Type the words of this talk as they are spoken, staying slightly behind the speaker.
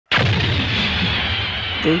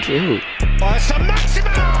Gucci who? Oh, it's a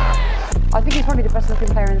Maximin! I think he's probably the best looking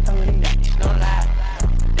player in the Premier League.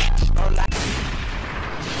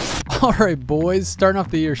 Alright boys, starting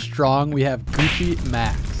off the year strong, we have Gucci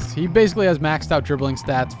Max. He basically has maxed out dribbling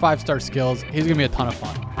stats, 5-star skills. He's going to be a ton of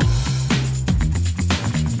fun.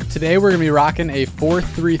 Today we're going to be rocking a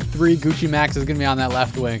 4-3-3. Gucci Max is going to be on that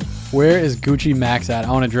left wing. Where is Gucci Max at?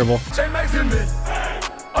 I want to dribble. Say Maximin,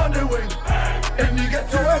 on the wing, and you get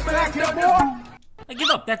to I give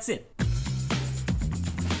up, that's it.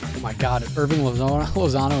 Oh my god, Irving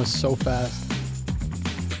Lozano is so fast.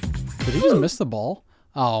 Did he just miss the ball?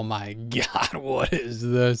 Oh my god, what is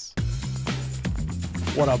this?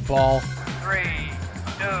 What a ball. 3,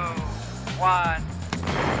 2, 1.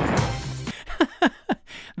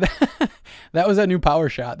 That was that new power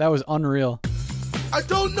shot. That was unreal. I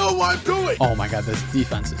don't know what I'm doing! Oh my god, this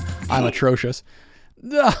defense is... I'm atrocious.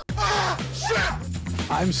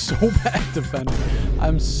 I'm so bad at defending.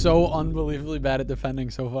 I'm so unbelievably bad at defending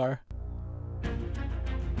so far.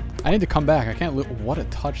 I need to come back. I can't lose. What a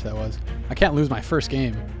touch that was. I can't lose my first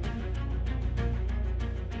game.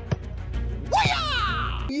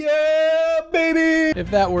 Yeah, baby!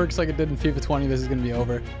 If that works like it did in FIFA 20, this is going to be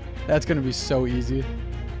over. That's going to be so easy.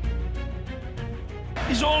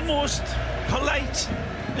 He's almost polite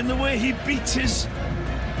in the way he beats his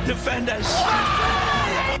defenders.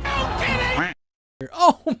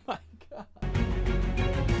 Oh my god.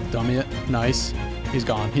 Dummy it. Nice. He's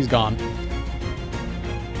gone. He's gone.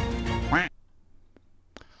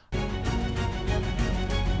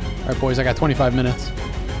 Alright boys, I got 25 minutes.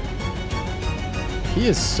 He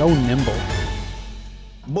is so nimble.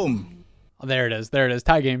 Boom. Oh, there it is. There it is.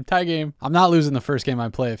 Tie game. Tie game. I'm not losing the first game I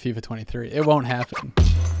play at FIFA 23. It won't happen.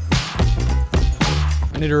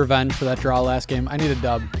 I need a revenge for that draw last game. I need a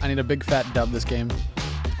dub. I need a big fat dub this game.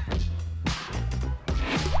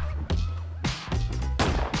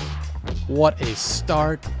 What a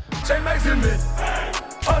start. Say Maximin,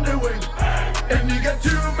 on the wing, and you get 2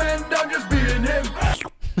 men down just beating him.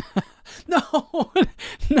 No.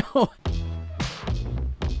 No.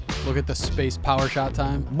 Look at the space power shot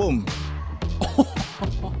time. Boom.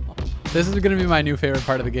 This is going to be my new favorite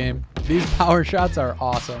part of the game. These power shots are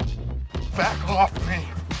awesome. Back off me.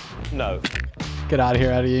 No. Get out of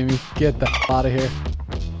here, Adeyemi. Get the hell out of here.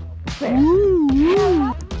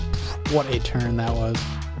 What a turn that was.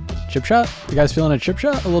 Chip shot? You guys feeling a chip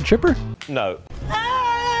shot? A little chipper? No.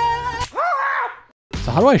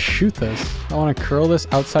 So how do I shoot this? I want to curl this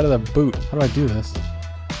outside of the boot. How do I do this?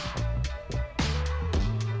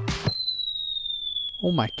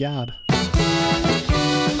 Oh my god.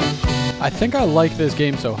 I think I like this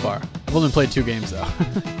game so far. I've only played 2 games though.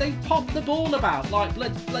 They pop the ball about like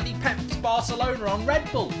bloody Pep's Barcelona on Red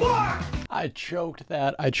Bull. I choked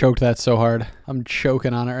that. I choked that so hard. I'm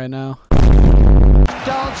choking on it right now.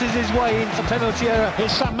 Dances his way into penalty area.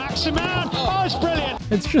 It's a Maximin. Oh, it's brilliant.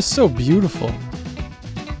 It's just so beautiful.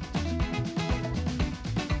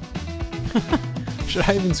 Should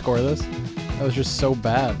I even score this? That was just so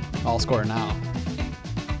bad. I'll score now.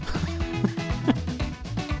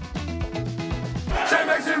 Say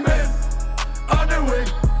Maximin, on the wing,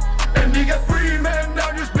 and you get 3 men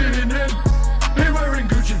down just beating him. He wearing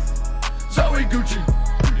Gucci, so he Gucci.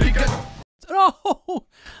 He gets... Oh!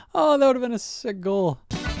 Oh, that would have been a sick goal.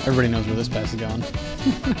 Everybody knows where this pass is going.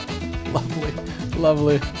 Lovely.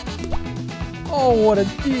 Lovely. Oh, what a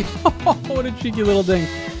dink. Oh, what a cheeky little dink.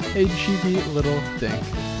 A cheeky little dink.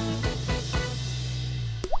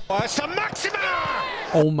 Oh, it's a Maximin!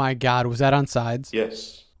 Oh my god, was that on sides?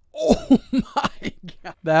 Yes. Oh my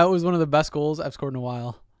god. That was one of the best goals I've scored in a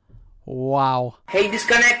while. Wow. Hey,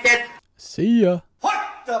 disconnected. See ya.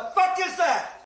 What the fuck is that?